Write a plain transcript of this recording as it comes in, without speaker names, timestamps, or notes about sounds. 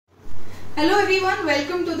Hello everyone,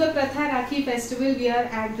 welcome to the Pratha Rakhi festival. We are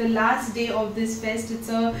at the last day of this fest.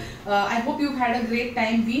 I hope you've had a great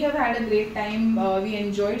time. We have had a great time. We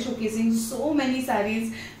enjoyed showcasing so many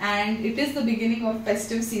sarees and it is the beginning of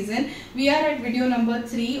festive season. We are at video number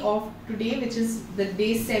 3 of today, which is the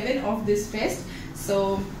day 7 of this fest.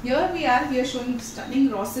 So here we are showing stunning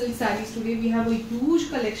raw silk sarees today. We have a huge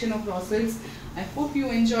collection of raw silks. I hope you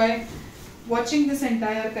enjoy watching this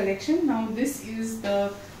entire collection. Now this is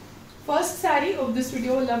the first saree of this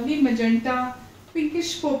video, lovely magenta,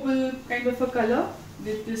 pinkish purple kind of a color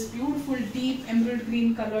with this beautiful deep emerald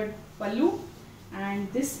green colored pallu,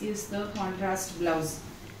 and this is the contrast blouse.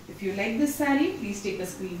 If you like this saree, please take a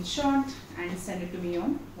screenshot and send it to me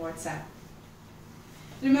on WhatsApp.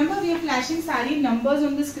 Remember, we are flashing saree numbers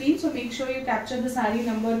on the screen, so make sure you capture the saree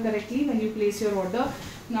number correctly when you place your order.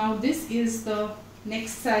 Now this is the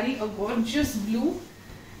next saree, a gorgeous blue,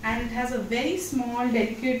 and it has a very small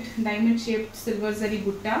delicate diamond shaped silver zari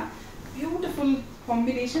butta. Beautiful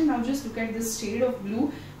combination. Now just look at this shade of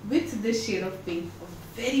blue with this shade of pink.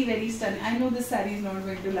 Very stunning. I know this saree is not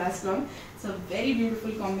going to last long. It's a very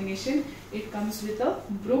beautiful combination. It comes with a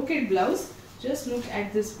brocade blouse. Just look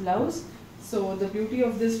at this blouse. So the beauty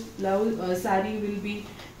of this blouse saree will be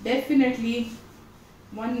definitely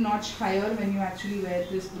one notch higher when you actually wear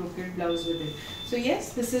this brocade blouse with it. So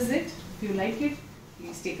yes, this is it. If you like it,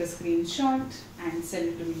 please take a screenshot and send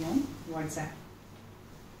it to me on WhatsApp.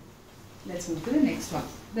 Let's move to the next one.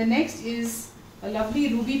 The next is a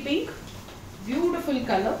lovely ruby pink. Beautiful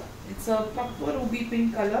color. It's a proper ruby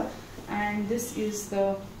pink color, and this is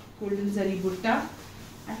the golden zari butta.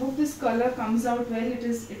 I hope this color comes out well.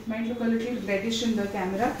 It might look a little reddish in the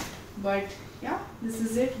camera, but yeah, this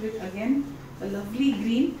is it with again a lovely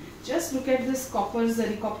green. Just look at this copper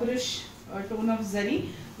zari, copperish tone of zari.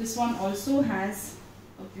 This one also has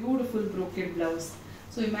a beautiful brocade blouse.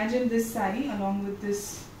 So imagine this saree along with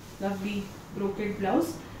this lovely brocade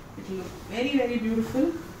blouse. It will look very beautiful.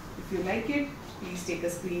 If you like it, please take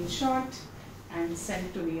a screenshot and send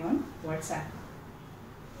it to me on WhatsApp.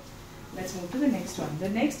 Let's move to the next one. The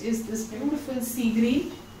next is this beautiful sea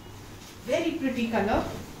green. Very pretty color.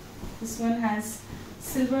 This one has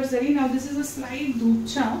silver zari. Now this is a slight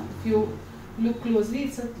dhupcha. If you look closely,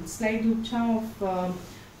 it's a slight dhupcha of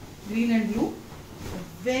green and blue.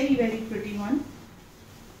 A very pretty one.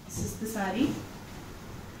 This is the saree.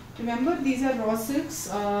 Remember, these are raw silks.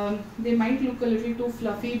 They might look a little too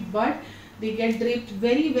fluffy, but they get draped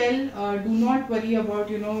very well. Do not worry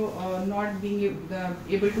about not being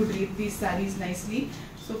able to drape these sarees nicely.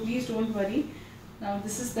 So please don't worry. Now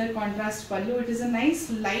this is the contrast pallu. It is a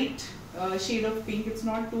nice light shade of pink. It's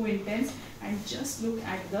not too intense. And just look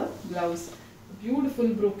at the blouse. Beautiful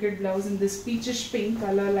brocade blouse in this peachish pink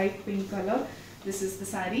color, light pink color. This is the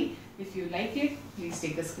saree. If you like it, please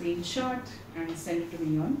take a screenshot and send it to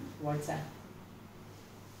me on WhatsApp.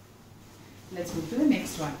 Let's move to the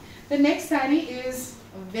next one. The next saree is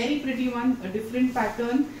a very pretty one, a different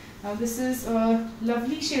pattern. Now this is a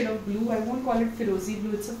lovely shade of blue. I won't call it Firozi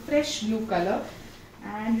blue. It's a fresh blue color,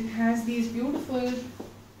 and it has these beautiful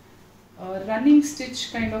running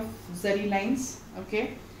stitch kind of zari lines.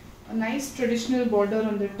 Okay, a nice traditional border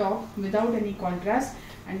on the top without any contrast,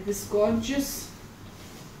 and this gorgeous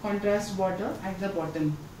contrast border at the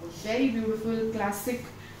bottom. A very beautiful classic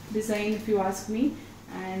design if you ask me.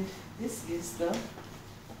 And this is the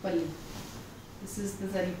pallu. This is the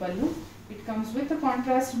zari pallu. It comes with a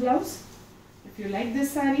contrast blouse. If you like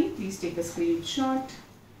this saree, please take a screenshot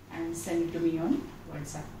and send it to me on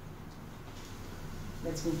WhatsApp.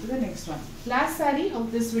 Let's move to the next one. Last saree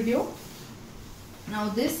of this video. Now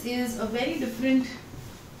this is a very different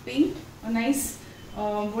pink, a nice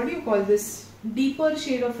what do you call this, deeper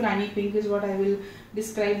shade of Rani pink is what I will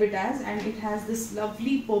describe it as, and it has this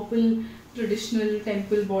lovely purple traditional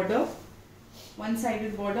temple border,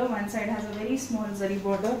 one-sided border. One side has a very small zari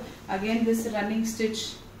border, again this running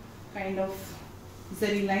stitch kind of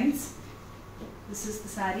zari lines. This is the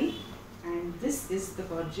saree, and this is the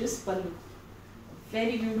gorgeous pallu.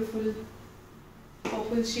 Very beautiful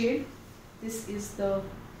purple shade. This is the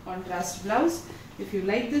contrast blouse. If you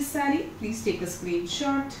like this saree, please take a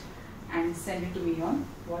screenshot and send it to me on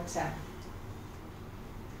WhatsApp.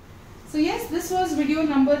 So yes, this was video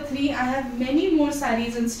number 3. I have many more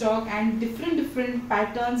sarees in stock and different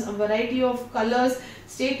patterns, a variety of colors.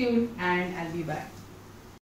 Stay tuned and I'll be back.